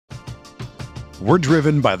We're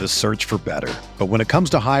driven by the search for better. But when it comes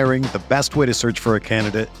to hiring, the best way to search for a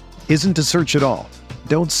candidate isn't to search at all.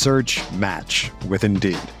 Don't search, match with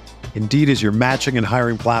Indeed. Indeed is your matching and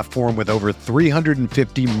hiring platform with over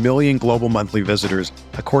 350 million global monthly visitors,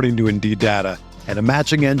 according to Indeed data, and a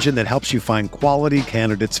matching engine that helps you find quality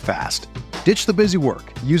candidates fast. Ditch the busy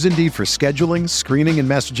work. Use Indeed for scheduling, screening, and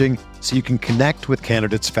messaging so you can connect with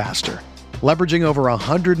candidates faster. Leveraging over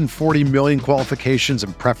 140 million qualifications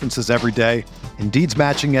and preferences every day, Indeed's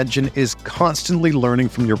matching engine is constantly learning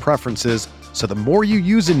from your preferences, so the more you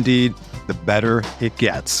use Indeed, the better it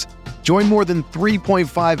gets. Join more than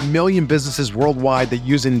 3.5 million businesses worldwide that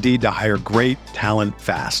use Indeed to hire great talent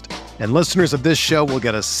fast. And listeners of this show will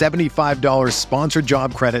get a $75 sponsored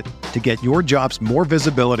job credit to get your jobs more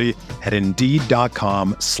visibility at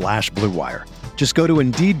Indeed.com/Blue Wire. Just go to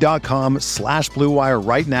Indeed.com/Blue Wire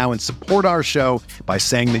right now and support our show by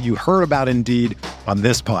saying that you heard about Indeed on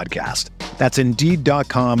this podcast. That's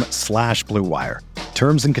Indeed.com/Blue Wire.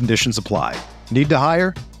 Terms and conditions apply. Need to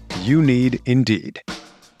hire? You need Indeed.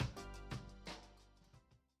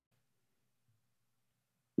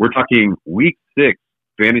 We're talking Week 6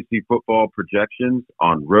 fantasy football projections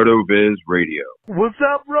on RotoViz Radio. What's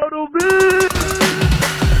up, RotoViz?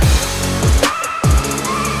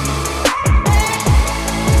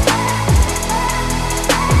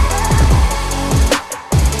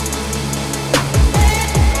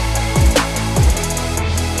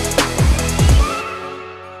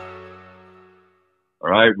 All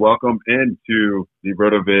right, welcome into the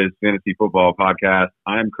RotoViz Fantasy Football Podcast.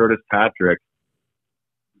 I'm Curtis Patrick,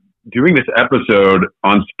 doing this episode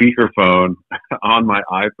on speakerphone on my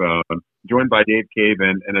iPhone, joined by Dave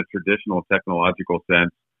Caven in a traditional technological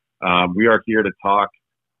sense. We are here to talk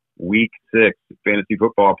Week 6 fantasy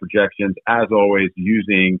football projections, as always,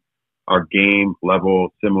 using our game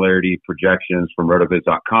level similarity projections from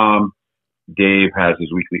rotoviz.com. Dave has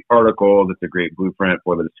his weekly article. That's a great blueprint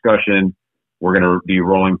for the discussion. We're going to be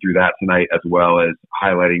rolling through that tonight, as well as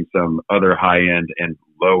highlighting some other high-end and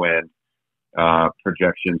low-end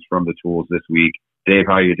projections from the tools this week. Dave,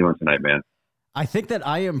 how are you doing tonight, man? I think that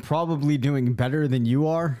I am probably doing better than you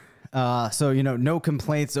are. So, no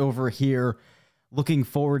complaints over here. Looking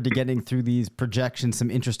forward to getting through these projections,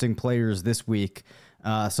 some interesting players this week.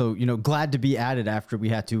 So, glad to be at it after we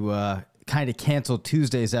had to kind of cancel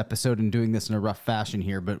Tuesday's episode and doing this in a rough fashion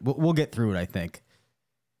here, but we'll get through it, I think.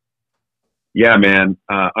 Yeah, man.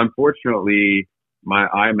 Unfortunately, my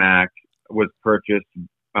iMac was purchased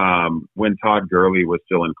when Todd Gurley was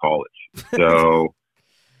still in college. So,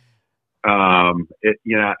 I've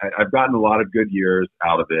gotten a lot of good years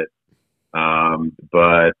out of it.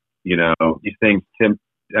 But, these things,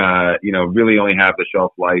 really only have the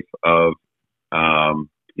shelf life of, 2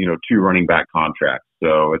 running back contracts.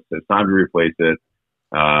 So it's time to replace it.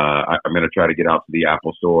 I'm going to try to get out to the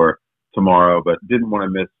Apple store tomorrow, but didn't want to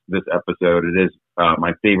miss this episode. It is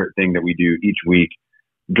my favorite thing that we do each week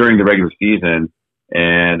during the regular season.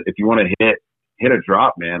 And if you want to hit a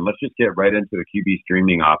drop, man, let's just get right into the QB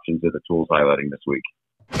streaming options that the tool's highlighting this week.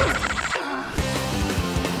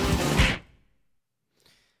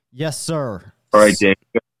 Yes, sir. All right, Dave.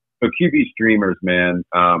 So QB streamers, man,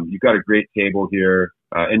 you've got a great table here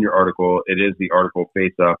in your article. It is the article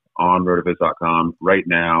face up on rotoviz.com right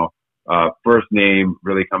now. First name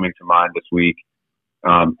really coming to mind this week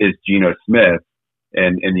is Geno Smith,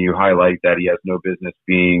 and you highlight that he has no business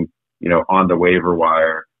being, on the waiver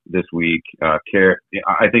wire this week. I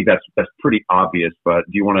think that's pretty obvious, but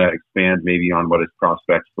do you want to expand maybe on what his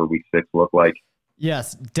prospects for Week 6 look like?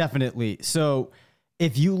 Yes, definitely. So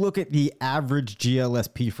if you look at the average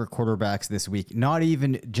GLSP for quarterbacks this week, not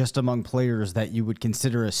even just among players that you would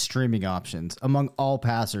consider as streaming options, among all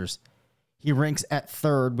passers, he ranks at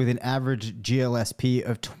third with an average GLSP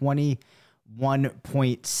of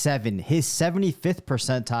 21.7. His 75th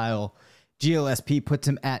percentile GLSP puts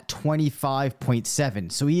him at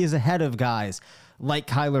 25.7. So he is ahead of guys like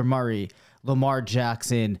Kyler Murray, Lamar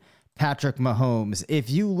Jackson, Patrick Mahomes. If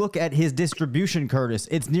you look at his distribution, Curtis,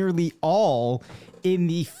 it's nearly all in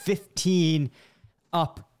the 15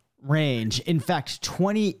 up range. In fact,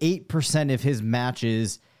 28% of his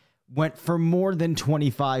matches went for more than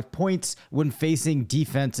 25 points when facing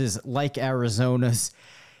defenses like Arizona's.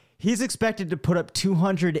 He's expected to put up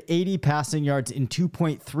 280 passing yards and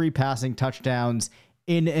 2.3 passing touchdowns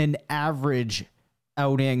in an average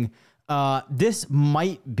outing. This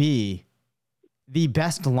might be the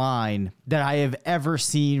best line that I have ever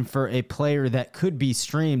seen for a player that could be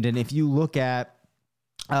streamed. And if you look at,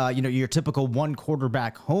 your typical one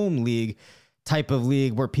quarterback home league type of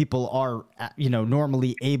league where people are,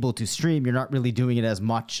 normally able to stream, you're not really doing it as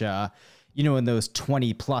much in those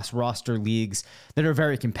 20 plus roster leagues that are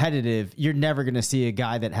very competitive, you're never going to see a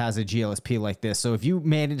guy that has a GLSP like this. So if you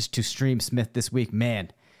manage to stream Smith this week,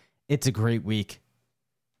 man, it's a great week.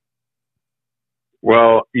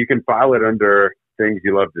 Well, you can file it under things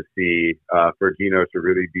you love to see for Geno to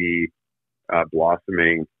really be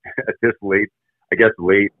blossoming at this late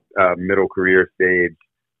middle career stage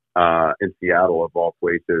in Seattle, of all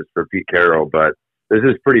places, for Pete Carroll. But this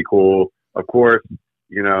is pretty cool. Of course,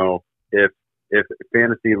 if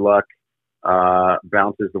fantasy luck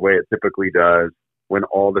bounces the way it typically does when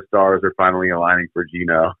all the stars are finally aligning for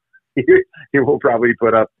Geno, he will probably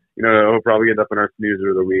put up, he'll probably end up in our snoozer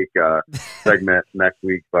of the week segment next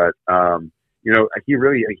week. But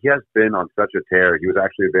he has been on such a tear. He was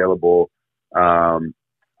actually available. I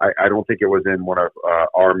don't think it was in one of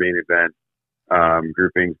our main event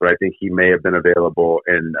groupings, but I think he may have been available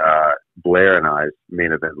in Blair and I's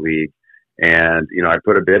main event league. And I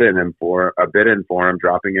put a bid in for him,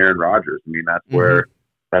 dropping Aaron Rodgers. I mean, that's where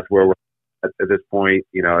we're at this point.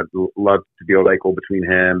 I'd love to be able to between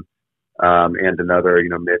him and another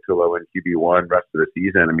mid to low end QB1 rest of the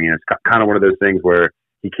season. I mean, it's kind of one of those things where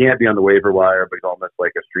he can't be on the waiver wire, but he's almost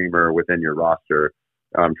like a streamer within your roster,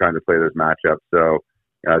 trying to play those matchups. So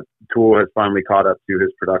Tool has finally caught up to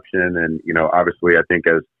his production, and obviously, I think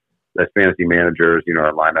as fantasy managers,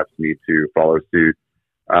 our lineups need to follow suit.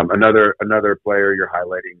 Another player you're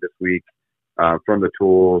highlighting this week from the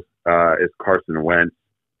Tools is Carson Wentz,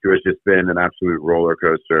 who has just been an absolute roller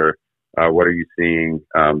coaster. What are you seeing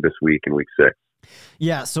this week in week 6?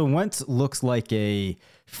 Yeah, so Wentz looks like a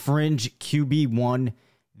fringe QB1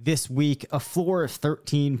 this week, a floor of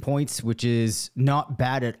 13 points, which is not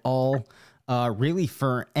bad at all, really,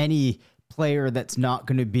 for any player that's not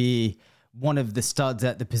going to be one of the studs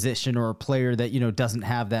at the position, or a player that, doesn't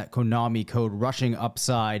have that Konami code rushing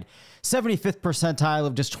upside. 75th percentile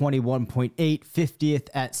of just 21.8, 50th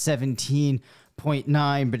at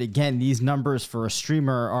 17.9. But again, these numbers for a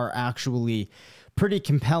streamer are actually pretty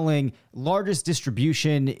compelling. Largest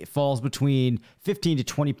distribution falls between 15 to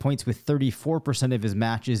 20 points, with 34% of his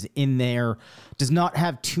matches in there. Does not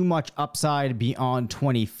have too much upside beyond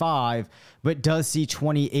 25, but does see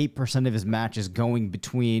 28% of his matches going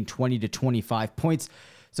between 20 to 25 points.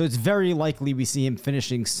 So it's very likely we see him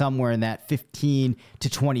finishing somewhere in that 15 to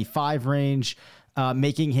 25 range,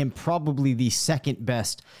 making him probably the second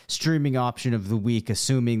best streaming option of the week,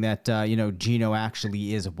 assuming that, Geno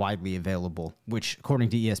actually is widely available, which according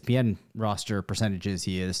to ESPN roster percentages,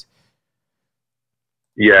 he is.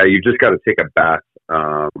 Yeah, you just got to take a bath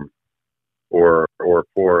or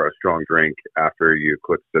pour a strong drink after you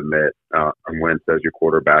click submit on Wentz as your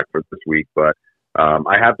quarterback for this week. But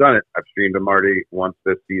I have done it. I've streamed him already once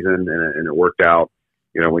this season, and it worked out.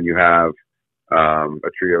 When you have a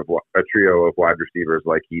trio of wide receivers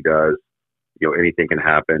like he does, anything can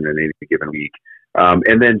happen in any given week.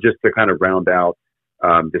 And then just to kind of round out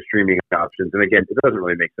the streaming options, and again, it doesn't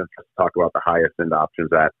really make sense to talk about the highest end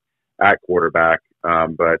options at quarterback.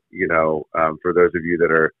 But for those of you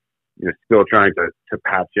that are still trying to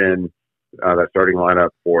patch in that starting lineup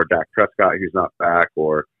for Dak Prescott, who's not back,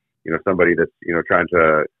 or somebody that's trying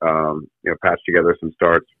to patch together some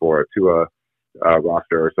starts for a Tua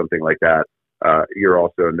roster or something like that. You're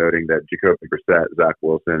also noting that Jacoby Brissett, Zach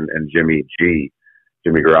Wilson, and Jimmy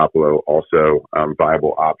Garoppolo also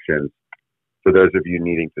viable options. For those of you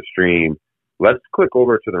needing to stream, let's click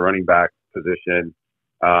over to the running back position.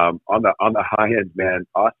 On the high end, man,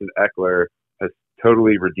 Austin Eckler has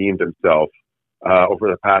totally redeemed himself over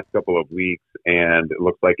the past couple of weeks, and it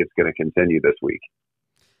looks like it's going to continue this week.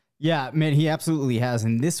 Yeah, man, he absolutely has.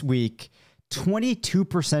 And this week,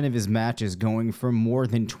 22% of his matches going for more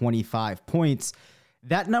than 25 points.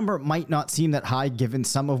 That number might not seem that high given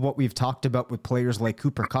some of what we've talked about with players like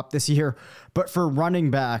Cooper Kupp this year, but for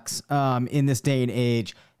running backs in this day and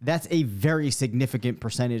age, that's a very significant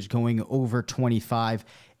percentage going over 25,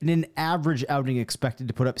 and an average outing expected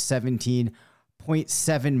to put up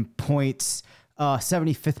 17.7 points,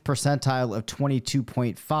 75th percentile of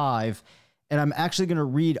 22.5. And I'm actually going to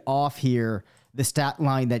read off here the stat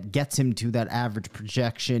line that gets him to that average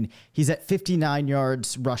projection. He's at 59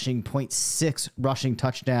 yards rushing, 0.6 rushing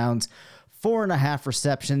touchdowns, 4.5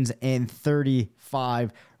 receptions, and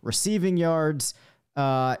 35 receiving yards.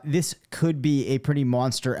 This could be a pretty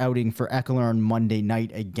monster outing for Eckler on Monday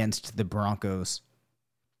night against the Broncos.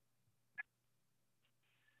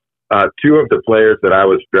 Two of the players that I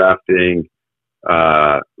was drafting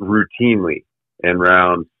routinely in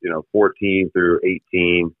rounds 14 through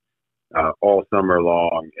 18 all summer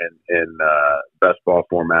long, and in best ball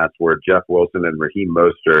formats were Jeff Wilson and Raheem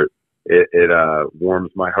Mostert. It warms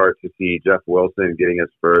my heart to see Jeff Wilson getting his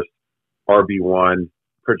first RB1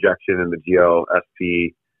 projection in the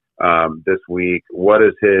GLSP this week. What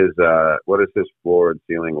is his floor and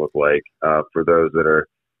ceiling look like for those that are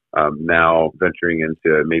now venturing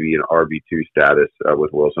into maybe an RB2 status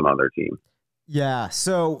with Wilson on their team? Yeah,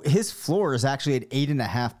 so his floor is actually at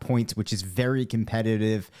 8.5 points, which is very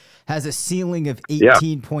competitive. Has a ceiling of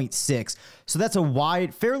 18.6. So that's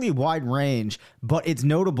a fairly wide range, but it's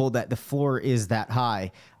notable that the floor is that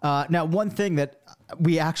high. Now, one thing that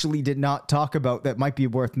we actually did not talk about that might be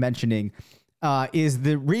worth mentioning is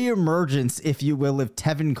the reemergence, if you will, of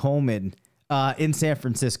Tevin Coleman in San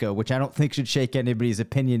Francisco, which I don't think should shake anybody's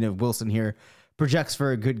opinion of Wilson here. Projects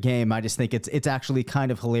for a good game. I just think it's actually kind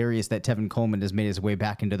of hilarious that Tevin Coleman has made his way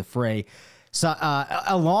back into the fray. So,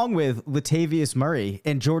 along with Latavius Murray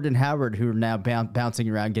and Jordan Howard, who are now bouncing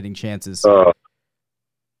around getting chances. Oh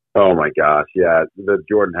my gosh, yeah, the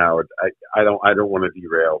Jordan Howard. I don't want to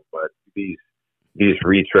derail, but these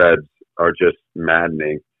retreads are just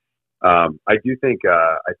maddening. I think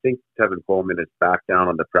Tevin Coleman is back down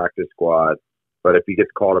on the practice squad. But if he gets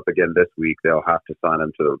called up again this week, they'll have to sign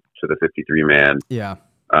him to the 53-man. Yeah.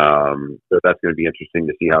 So that's going to be interesting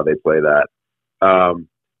to see how they play that.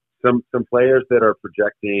 Some players that are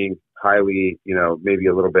projecting highly, maybe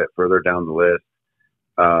a little bit further down the list.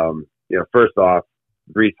 First off,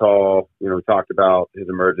 Breece Hall. We talked about his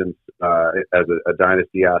emergence as a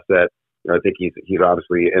dynasty asset. I think he's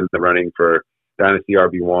obviously in the running for dynasty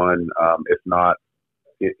RB1. If not,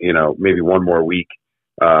 maybe one more week.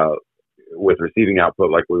 With receiving output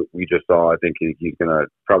like we just saw, I think he's going to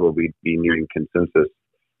probably be nearing consensus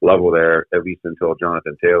level there, at least until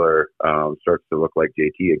Jonathan Taylor starts to look like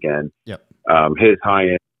JT again. Yep. His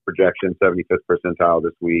high-end projection, 75th percentile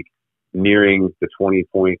this week, nearing the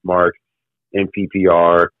 20-point mark in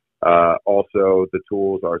PPR. Also, the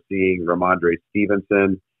tools are seeing Ramondre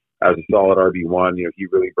Stevenson as a solid RB1. He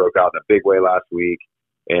really broke out in a big way last week.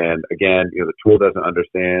 And again, the tool doesn't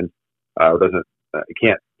understand, it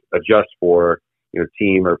can't adjust for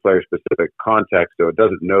team or player specific context, so it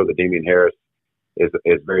doesn't know that Damian Harris is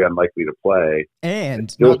very unlikely to play.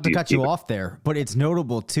 And not to cut you off there, but it's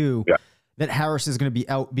notable too that Harris is going to be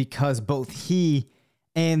out because both he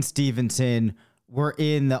and Stevenson were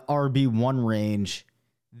in the RB1 range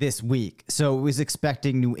this week. So it was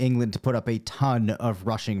expecting New England to put up a ton of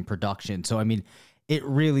rushing production. So I mean, it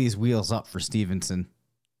really is wheels up for Stevenson.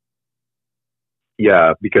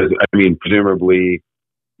 Yeah, because presumably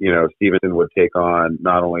Stevenson would take on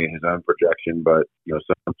not only his own projection, but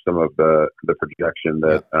some of the projection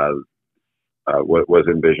that was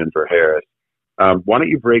envisioned for Harris. Why don't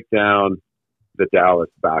you break down the Dallas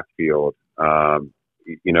backfield? I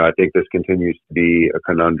think this continues to be a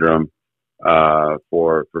conundrum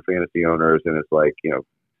for fantasy owners, and it's like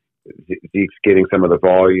Zeke's getting some of the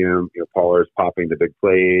volume. Pollard's popping the big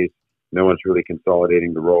plays. No one's really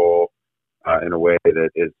consolidating the role in a way that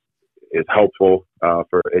is helpful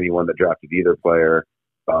for anyone that drafted either player.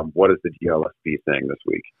 What is the GLSP saying this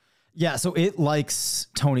week? Yeah, so it likes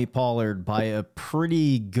Tony Pollard by a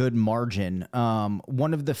pretty good margin.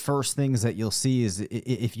 One of the first things that you'll see is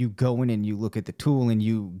if you go in and you look at the tool and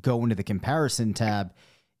you go into the comparison tab,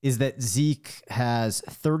 is that Zeke has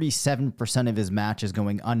 37% of his matches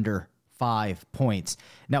going under 5 points.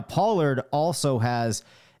 Now, Pollard also has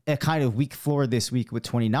a kind of weak floor this week with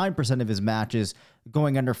 29% of his matches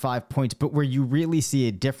going under 5 points. But where you really see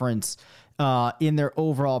a difference in their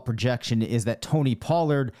overall projection is that Tony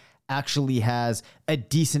Pollard actually has a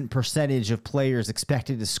decent percentage of players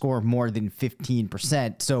expected to score more than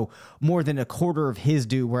 15%. So more than a quarter of his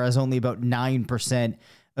do, whereas only about 9%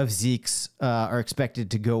 of Zeke's are expected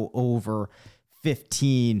to go over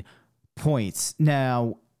 15 points.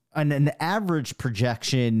 Now, on an average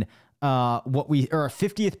projection, a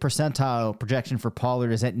 50th percentile projection for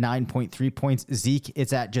Pollard is at 9.3 points. Zeke,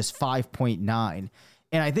 it's at just 5.9.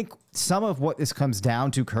 And I think some of what this comes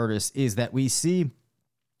down to, Curtis, is that we see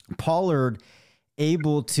Pollard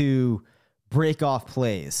able to break off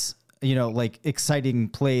plays, like exciting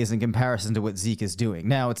plays in comparison to what Zeke is doing.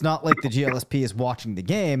 Now, it's not like the GLSP is watching the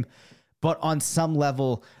game, but on some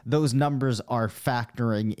level, those numbers are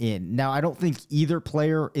factoring in. Now, I don't think either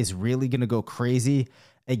player is really going to go crazy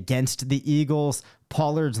against the Eagles.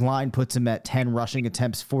 Pollard's line puts him at 10 rushing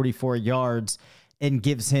attempts, 44 yards, and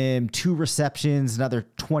gives him 2 receptions, another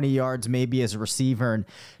 20 yards maybe as a receiver, and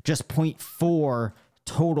just 0.4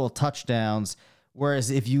 total touchdowns.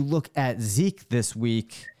 Whereas if you look at Zeke this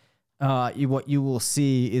week, what you will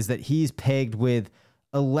see is that he's pegged with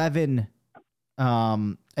 11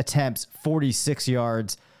 attempts, 46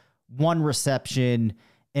 yards, 1 reception,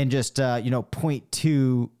 and just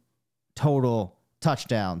 0.2 total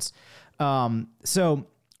touchdowns. So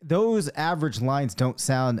those average lines don't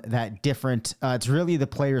sound that different. It's really the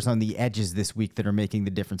players on the edges this week that are making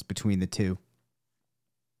the difference between the two.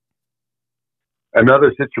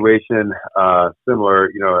 Another situation similar,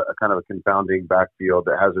 a kind of a confounding backfield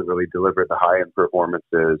that hasn't really delivered the high-end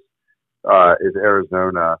performances is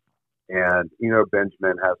Arizona. And,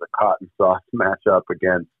 Benjamin has a cotton sauce matchup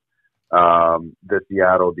against the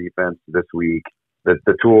Seattle defense this week.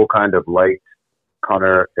 The Tool kind of liked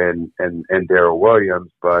Connor and Darrell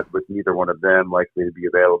Williams, but with neither one of them likely to be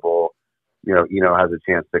available, Eno has a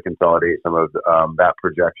chance to consolidate some of that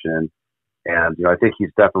projection. And, I think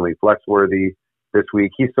he's definitely flex-worthy this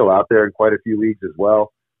week. He's still out there in quite a few leagues as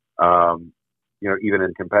well. Even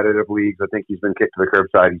in competitive leagues, I think he's been kicked to the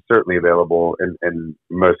curbside. He's certainly available in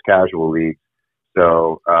most casual leagues.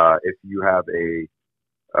 So if you have a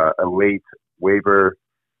late waiver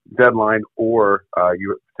deadline, or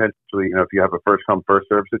you potentially, if you have a first come first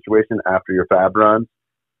serve situation after your fab run,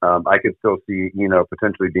 I could still see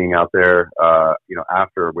potentially being out there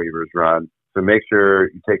after waivers run. So make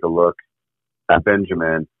sure you take a look at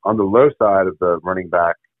Benjamin. On the low side of the running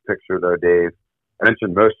back picture, though, Dave, I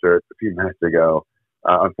mentioned Mostert a few minutes ago.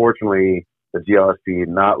 Unfortunately, the GLSP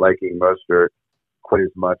not liking Mostert quite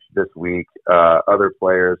as much this week. Other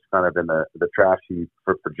players kind of in the trash heap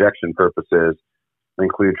for projection purposes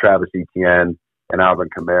include Travis Etienne and Alvin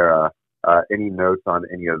Kamara. Any notes on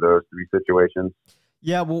any of those three situations?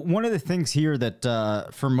 Yeah, well, one of the things here that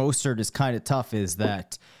for Mostert is kind of tough is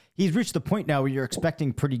that he's reached the point now where you're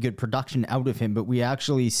expecting pretty good production out of him, but we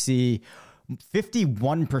actually see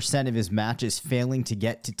 51% of his matches failing to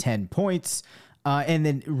get to 10 points, and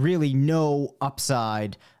then really no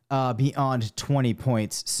upside beyond 20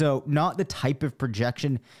 points. So not the type of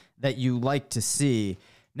projection that you like to see.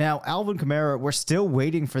 Now, Alvin Kamara, we're still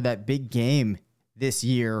waiting for that big game this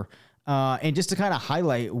year. And just to kind of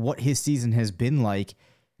highlight what his season has been like,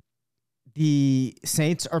 the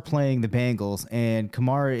Saints are playing the Bengals, and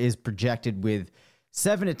Kamara is projected with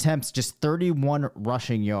 7 attempts, just 31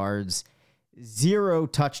 rushing yards, 0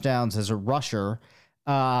 touchdowns as a rusher,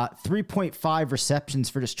 3.5 receptions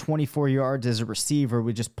for just 24 yards as a receiver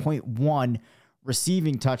with just 0.1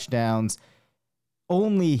 receiving touchdowns.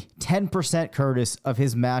 Only 10%, Curtis, of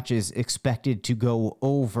his matches expected to go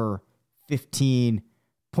over 15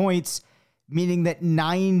 points, meaning that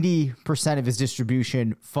 90% of his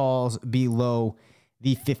distribution falls below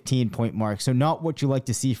the 15-point mark. So not what you like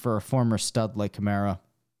to see for a former stud like Kamara.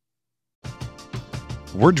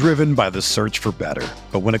 We're driven by the search for better.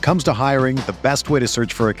 But when it comes to hiring, the best way to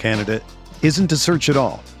search for a candidate isn't to search at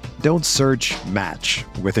all. Don't search, match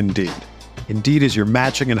with Indeed. Indeed is your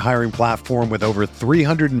matching and hiring platform with over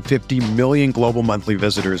 350 million global monthly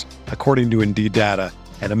visitors, according to Indeed data,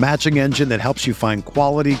 and a matching engine that helps you find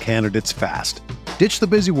quality candidates fast. Ditch the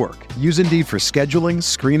busy work. Use Indeed for scheduling,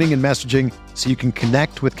 screening, and messaging so you can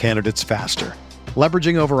connect with candidates faster.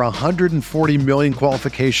 Leveraging over 140 million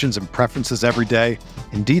qualifications and preferences every day,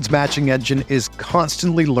 Indeed's matching engine is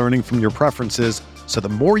constantly learning from your preferences, so the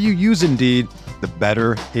more you use Indeed, the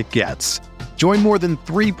better it gets. Join more than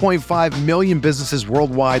 3.5 million businesses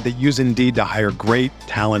worldwide that use Indeed to hire great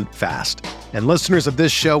talent fast. And listeners of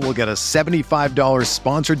this show will get a $75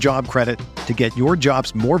 sponsored job credit to get your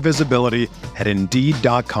jobs more visibility at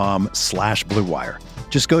Indeed.com/Blue Wire.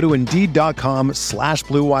 Just go to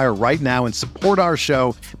Indeed.com/Blue Wire right now and support our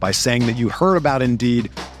show by saying that you heard about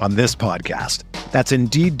Indeed on this podcast. That's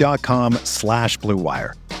Indeed.com/Blue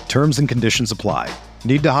Wire. Terms and conditions apply.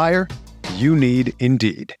 Need to hire? You need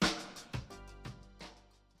Indeed.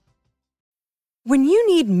 When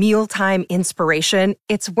you need mealtime inspiration,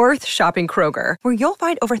 it's worth shopping Kroger, where you'll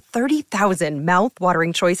find over 30,000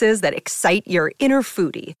 mouth-watering choices that excite your inner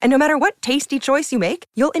foodie. And no matter what tasty choice you make,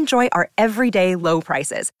 you'll enjoy our everyday low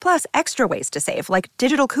prices, plus extra ways to save, like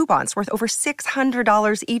digital coupons worth over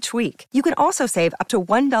 $600 each week. You can also save up to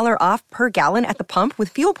 $1 off per gallon at the pump with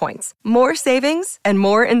fuel points. More savings and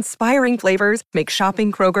more inspiring flavors make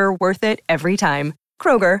shopping Kroger worth it every time.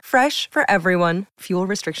 Kroger, fresh for everyone. Fuel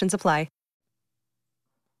restrictions apply.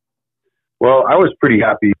 Well, I was pretty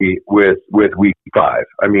happy with week 5.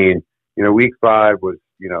 I mean, week 5 was,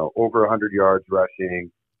 over 100 yards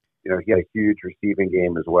rushing. He had a huge receiving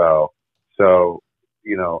game as well. So,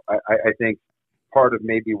 I think part of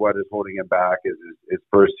maybe what is holding him back is his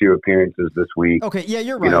first 2 appearances this week. Okay, yeah,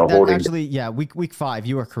 you're right. Week 5,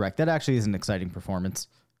 you are correct. That actually is an exciting performance.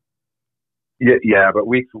 Yeah, but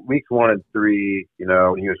weeks 1 and 3,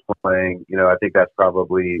 when he was playing, I think that's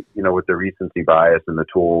probably, with the recency bias and the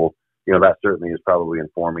Tool, that certainly is probably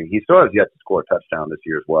informing. He still has yet to score a touchdown this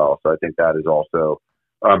year as well. So I think that is also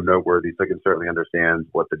noteworthy. So I can certainly understand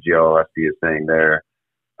what the GLSP is saying there.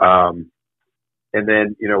 And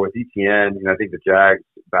then, with ETN, I think the Jags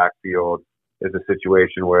backfield is a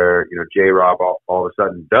situation where, J-Rob all of a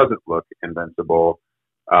sudden doesn't look invincible.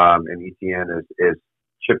 And ETN is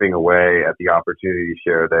chipping away at the opportunity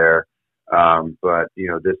share there. But,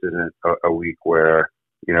 this isn't a week where,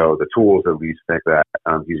 the tools at least think that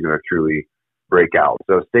he's going to truly break out.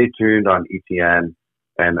 So stay tuned on ETN,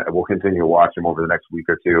 and we'll continue to watch him over the next week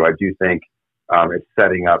or two. I do think it's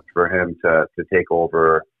setting up for him to take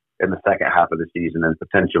over in the second half of the season and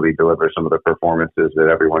potentially deliver some of the performances that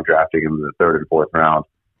everyone drafting him in the third and fourth round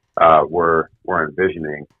were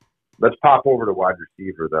envisioning. Let's pop over to wide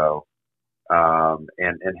receiver, though,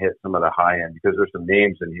 and hit some of the high end, because there's some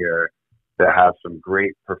names in here that have some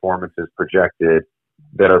great performances projected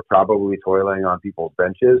that are probably toiling on people's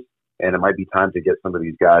benches, and it might be time to get some of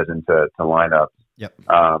these guys into lineups. Yep.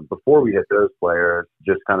 Before we hit those players,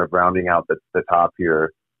 just kind of rounding out the top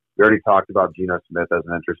here, we already talked about Geno Smith as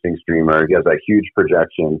an interesting streamer. He has a huge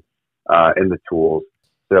projection in the tools,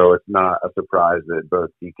 so it's not a surprise that both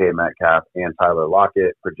DK Metcalf and Tyler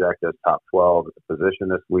Lockett project as top 12 at the position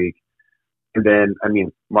this week. And then,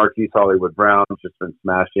 Marquise Hollywood Brown's just been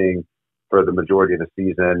smashing for the majority of the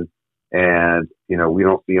season, and we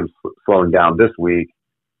don't see him slowing down this week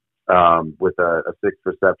with a 6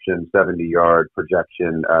 reception, 70-yard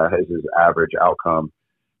projection as his average outcome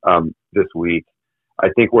this week. I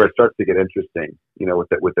think where it starts to get interesting, with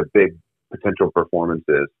the big potential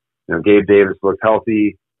performances. Gabe Davis looks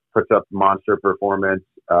healthy, puts up monster performance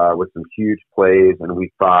with some huge plays in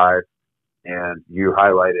week 5, and you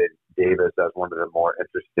highlighted Davis as one of the more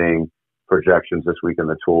interesting projections this week in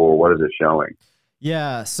the tool. What is it showing?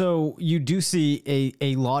 Yeah, so you do see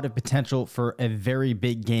a lot of potential for a very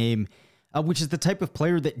big game, which is the type of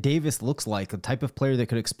player that Davis looks like, the type of player that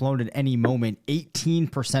could explode at any moment.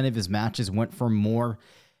 18% of his matches went for more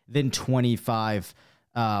than 25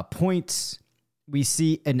 points. We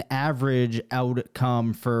see an average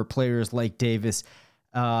outcome for players like Davis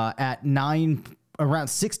at around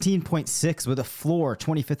 16.6 with a floor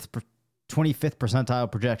 25th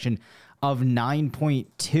percentile projection of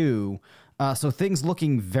 9.2. So things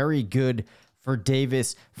looking very good for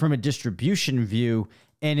Davis from a distribution view.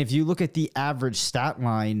 And if you look at the average stat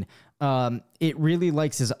line, it really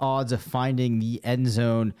likes his odds of finding the end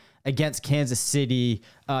zone against Kansas City.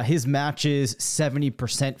 His matches,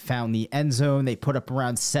 70% found the end zone. They put up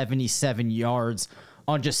around 77 yards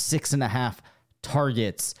on just 6.5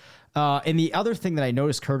 targets. And the other thing that I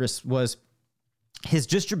noticed, Curtis, was his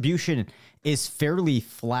distribution is fairly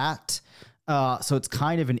flat. So it's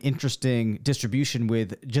kind of an interesting distribution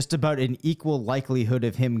with just about an equal likelihood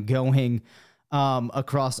of him going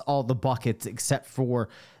across all the buckets except for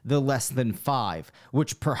the less than 5,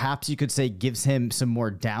 which perhaps you could say gives him some more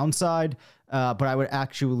downside. But I would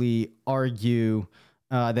actually argue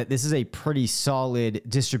that this is a pretty solid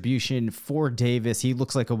distribution for Davis. He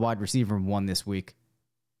looks like a wide receiver 1 this week.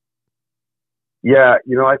 Yeah,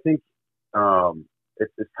 I think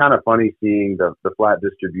it's kind of funny seeing the flat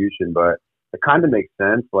distribution, but it kind of makes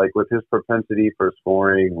sense. Like with his propensity for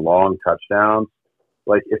scoring long touchdowns,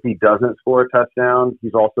 like if he doesn't score a touchdown,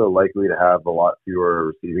 he's also likely to have a lot fewer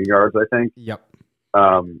receiving yards, I think. Yep.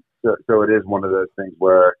 So it is one of those things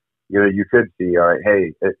where, you could see, all right,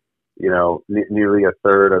 hey, nearly a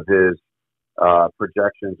third of his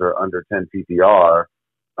projections are under 10 PPR.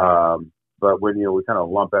 But when, we kind of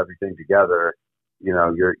lump everything together,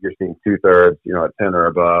 you're seeing 2/3, at 10 or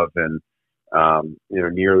above, and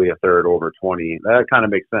nearly a third over 20. That kind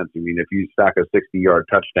of makes sense. If you stack a 60-yard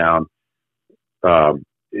touchdown,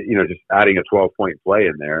 just adding a 12-point play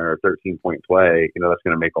in there or 13-point play, that's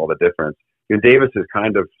going to make all the difference. Davis is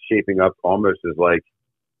kind of shaping up almost as like,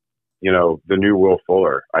 the new Will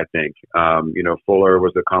Fuller, I think. Fuller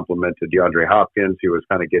was a compliment to DeAndre Hopkins, who was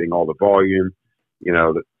kind of getting all the volume.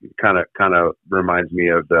 That kind of reminds me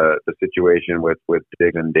of the situation with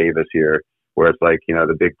Diggs and Davis here, where it's like,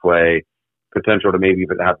 the big play potential to maybe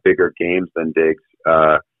even have bigger games than Diggs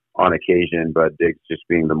on occasion, but Diggs just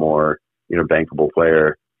being the more, bankable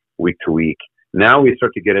player week to week. Now we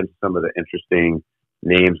start to get into some of the interesting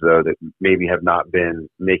names, though, that maybe have not been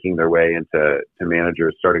making their way into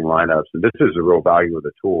managers' starting lineups. And this is the real value of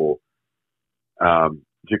the tool.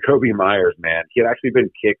 Jakobi Meyers, man, he had actually been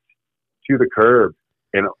kicked to the curb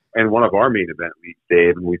in one of our main event leagues,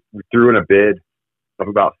 Dave, and we threw in a bid of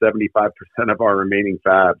about 75% of our remaining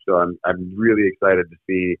fab. So I'm really excited to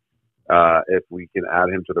see if we can add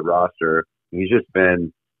him to the roster. He's just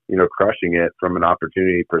been, crushing it from an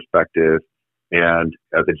opportunity perspective, and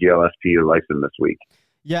the GLSP likes him this week.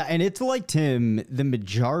 Yeah, and it's liked him the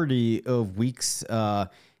majority of weeks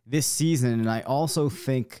this season, and I also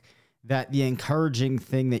think that the encouraging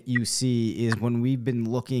thing that you see is when we've been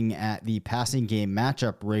looking at the passing game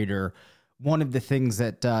matchup rater, one of the things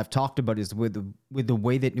that I've talked about is with the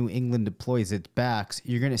way that New England deploys its backs,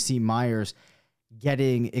 you're going to see Myers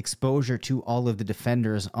getting exposure to all of the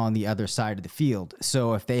defenders on the other side of the field.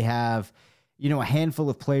 So if they have, a handful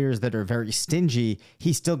of players that are very stingy,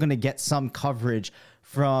 he's still going to get some coverage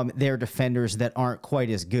from their defenders that aren't quite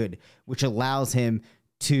as good, which allows him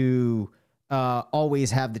to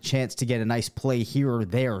always have the chance to get a nice play here or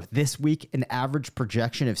there. This week, an average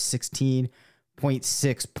projection of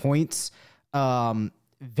 16.6 points,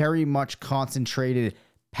 very much concentrated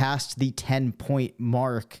past the 10-point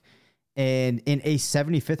mark. And in a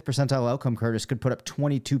 75th percentile outcome, Curtis could put up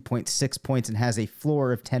 22.6 points and has a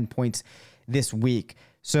floor of 10 points this week.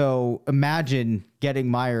 So imagine getting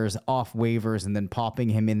Myers off waivers and then popping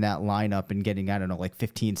him in that lineup and getting,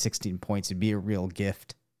 15, 16 points. It'd be a real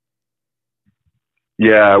gift.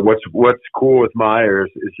 Yeah, what's cool with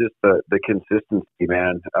Myers is just the consistency,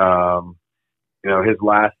 man. His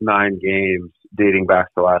last 9 games, dating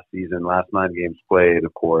back to last season, last 9 games played,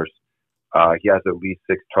 of course, he has at least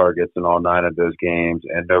 6 targets in all 9 of those games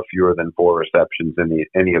and no fewer than 4 receptions in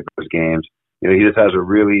any of those games. He just has a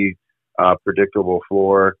really predictable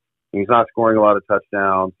floor. He's not scoring a lot of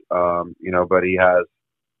touchdowns, but he has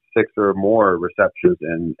 6 or more receptions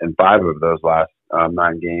in 5 of those last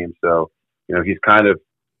 9 games. So, he's kind of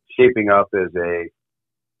shaping up as a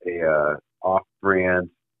off-brand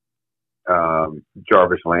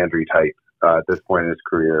Jarvis Landry type at this point in his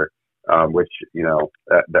career, which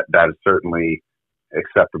that is certainly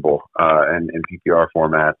acceptable in PPR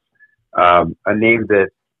formats. A name that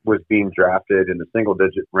was being drafted in the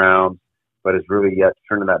single-digit rounds, but has really yet to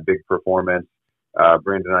turn in that big performance.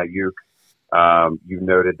 Brandon Ayuk, you've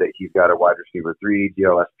noted that he's got a wide receiver 3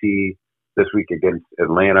 GLSP this week against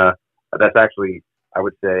Atlanta. That's actually, I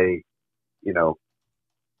would say, kind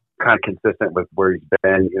of consistent with where he's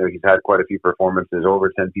been. He's had quite a few performances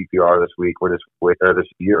over 10 PPR this week or this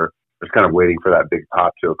year. Just kind of waiting for that big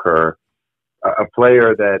pop to occur. A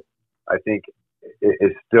player that I think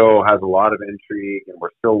is still has a lot of intrigue, and we're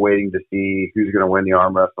still waiting to see who's going to win the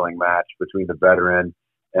arm wrestling match between the veteran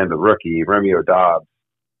and the rookie, Romeo Doubs.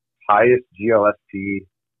 Highest GLSP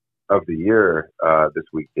of the year this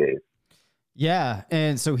week, Dave. Yeah,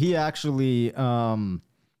 and so he actually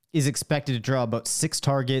is expected to draw about 6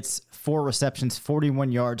 targets, 4 receptions,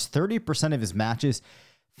 41 yards. 30% of his matches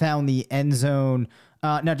found the end zone.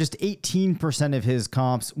 Now, just 18% of his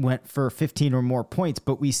comps went for 15 or more points,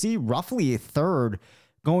 but we see roughly a third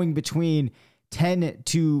going between 10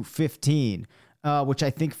 to 15, which I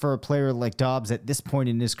think for a player like Doubs at this point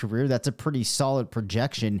in his career, that's a pretty solid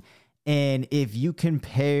projection. And if you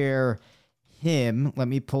compare him, let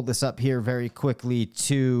me pull this up here very quickly,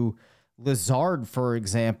 to Lazard, for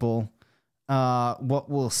example, what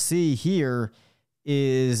we'll see here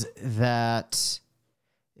is that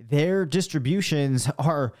their distributions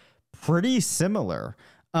are pretty similar.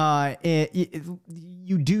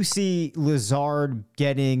 You do see Lazard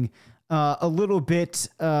getting a little bit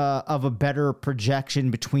of a better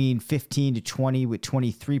projection between 15 to 20 with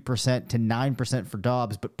 23% to 9% for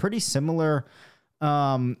Doubs, but pretty similar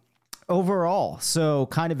overall. So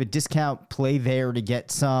kind of a discount play there to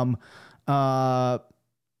get some, a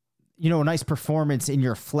nice performance in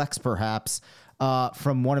your flex perhaps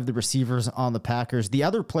from one of the receivers on the Packers. The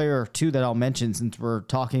other player too that I'll mention, since we're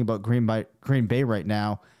talking about Green Bay right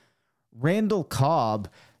now, Randall Cobb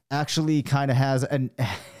actually kind of has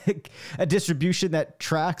a distribution that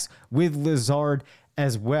tracks with Lazard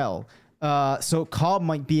as well. So Cobb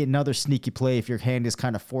might be another sneaky play if your hand is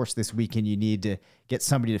kind of forced this week and you need to get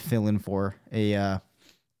somebody to fill in for a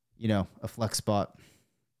flex spot.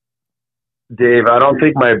 Dave, I don't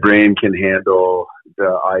think my brain can handle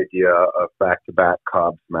the idea of back-to-back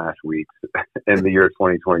Cobb smash weeks in the year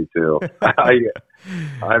 2022.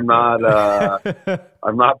 I'm not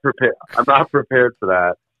prepared. I'm not prepared for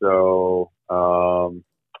that. So,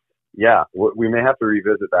 we may have to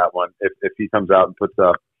revisit that one if he comes out and puts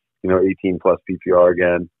up, 18 plus PPR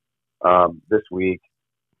again this week.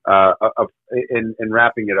 In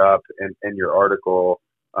wrapping it up in your article,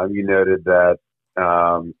 you noted that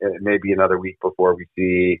it may be another week before we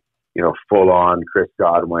see, full on Chris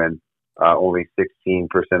Godwin, only 16%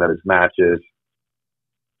 of his matches,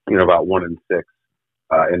 about 1 in 6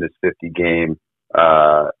 in his 50 game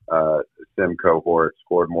sim cohort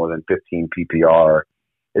scored more than 15 PPR.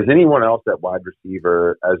 Is anyone else at wide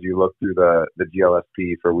receiver, as you look through the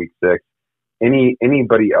GLSP for week 6,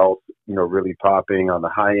 anybody else, really popping on the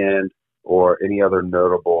high end, or any other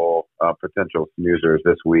notable potential snoozers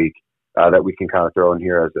this week that we can kind of throw in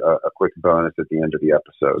here as a quick bonus at the end of the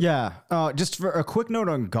episode. Yeah. Just for a quick note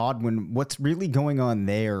on Godwin, what's really going on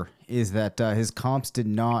there is that his comps did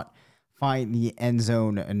not find the end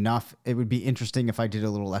zone enough. It would be interesting if I did a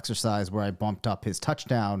little exercise where I bumped up his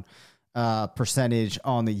touchdown percentage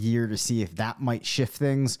on the year to see if that might shift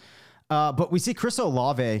things. But we see Chris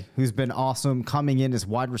Olave, who's been awesome, coming in as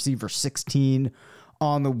wide receiver 16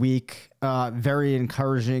 on the week. Very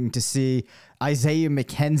encouraging to see Isaiah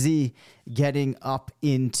McKenzie getting up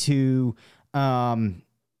into fringe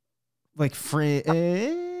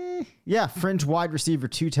wide receiver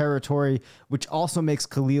 2 territory, which also makes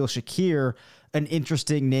Khalil Shakir an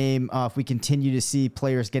interesting name. If we continue to see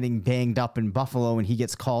players getting banged up in Buffalo and he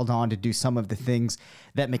gets called on to do some of the things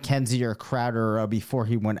that McKenzie or Crowder before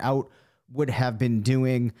he went out would have been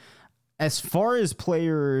doing. As far as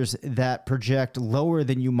players that project lower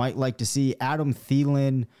than you might like to see, Adam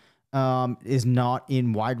Thielen is not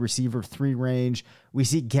in wide receiver 3 range. We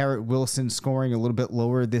see Garrett Wilson scoring a little bit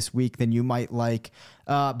lower this week than you might like.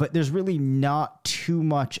 But there's really not too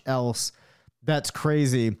much else that's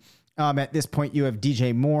crazy. At this point, you have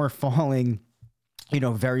DJ Moore falling,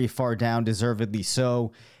 very far down, deservedly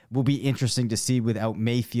so. Will be interesting to see without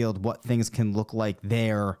Mayfield what things can look like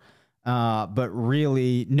there. But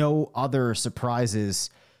really no other surprises.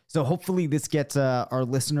 So hopefully this gets our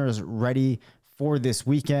listeners ready for this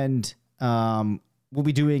weekend. We'll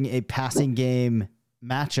be doing a passing game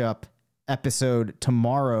matchup episode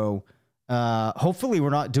tomorrow. Hopefully we're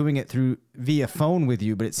not doing it via phone with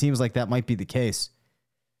you, but it seems like that might be the case.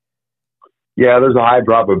 Yeah, there's a high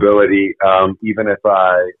probability. Even if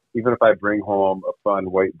I bring home a fun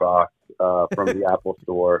white box from the Apple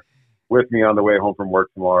store with me on the way home from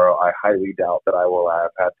work tomorrow, I highly doubt that I will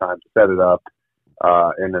have had time to set it up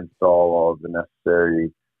and install all of the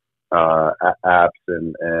necessary apps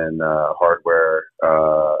and hardware,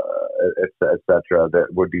 et cetera, that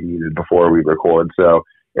would be needed before we record. So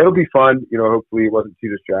it'll be fun. Hopefully it wasn't too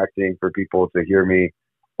distracting for people to hear me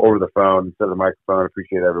over the phone instead of the microphone.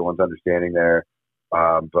 Appreciate everyone's understanding there.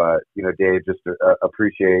 But Dave, just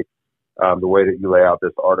appreciate the way that you lay out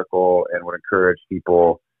this article and would encourage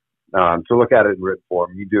people to look at it in written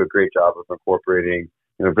form. You do a great job of incorporating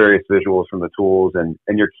various visuals from the tools, and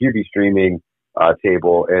your QB streaming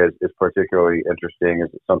table is particularly interesting.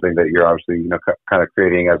 It's something that you're obviously kind of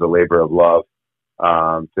creating as a labor of love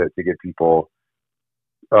to give people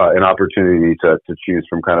an opportunity to choose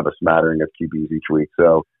from kind of a smattering of QBs each week.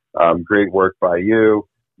 So great work by you.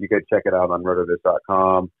 You can check it out on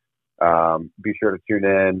rotoviz.com. Be sure to tune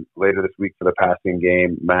in later this week for the passing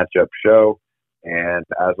game matchup show. And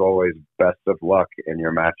as always, best of luck in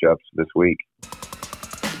your matchups this week.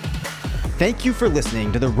 Thank you for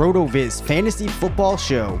listening to the RotoViz Fantasy Football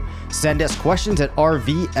Show. Send us questions at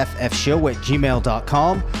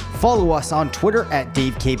rvffshow@gmail.com. Follow us on Twitter at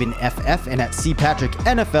DaveCabanFF and at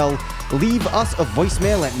CPatrickNFL. Leave us a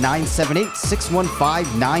voicemail at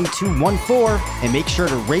 978-615-9214 and make sure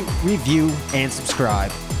to rate, review, and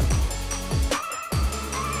subscribe.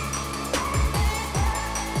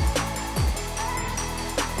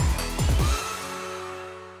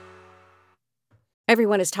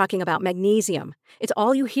 Everyone is talking about magnesium. It's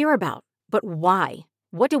all you hear about. But why?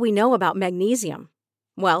 What do we know about magnesium?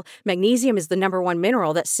 Well, magnesium is the number one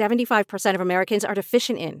mineral that 75% of Americans are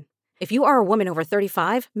deficient in. If you are a woman over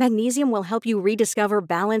 35, magnesium will help you rediscover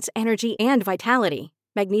balance, energy, and vitality.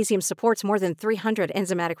 Magnesium supports more than 300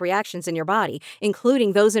 enzymatic reactions in your body,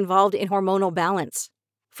 including those involved in hormonal balance.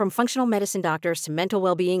 From functional medicine doctors to mental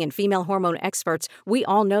well-being and female hormone experts, we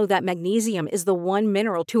all know that magnesium is the one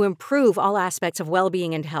mineral to improve all aspects of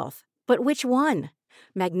well-being and health. But which one?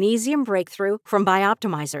 Magnesium Breakthrough from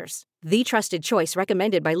Bioptimizers, the trusted choice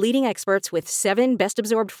recommended by leading experts with 7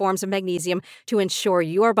 best-absorbed forms of magnesium to ensure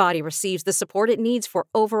your body receives the support it needs for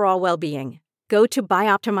overall well-being. Go to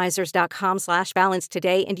bioptimizers.com/balance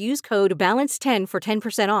today and use code BALANCE10 for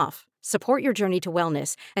 10% off. Support your journey to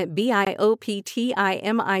wellness at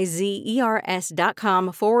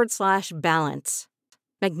bioptimizers.com/balance.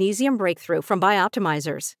 Magnesium Breakthrough from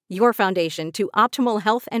Bioptimizers, your foundation to optimal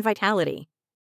health and vitality.